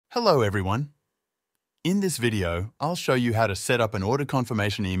Hello everyone. In this video, I'll show you how to set up an order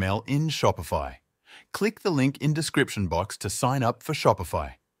confirmation email in Shopify. Click the link in description box to sign up for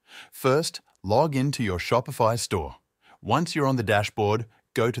Shopify. First, log into your Shopify store. Once you're on the dashboard,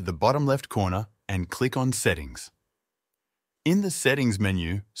 go to the bottom left corner and click on Settings. In the Settings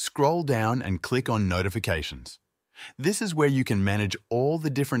menu, scroll down and click on Notifications. This is where you can manage all the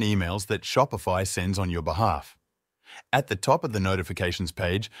different emails that Shopify sends on your behalf. At the top of the notifications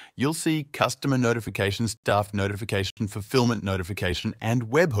page, you'll see Customer Notification, Staff Notification, Fulfillment Notification, and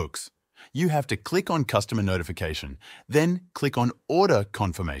Webhooks. You have to click on Customer Notification, then click on Order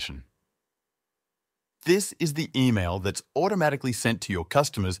Confirmation. This is the email that's automatically sent to your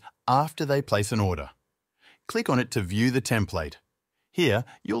customers after they place an order. Click on it to view the template. Here,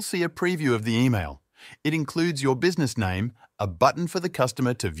 you'll see a preview of the email. It includes your business name, a button for the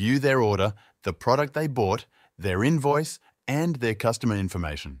customer to view their order, the product they bought, their invoice, and their customer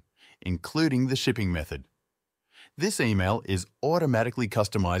information, including the shipping method. This email is automatically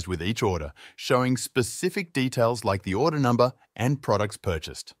customized with each order, showing specific details like the order number and products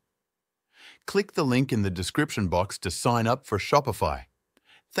purchased. Click the link in the description box to sign up for Shopify.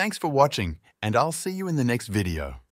 Thanks for watching, and I'll see you in the next video.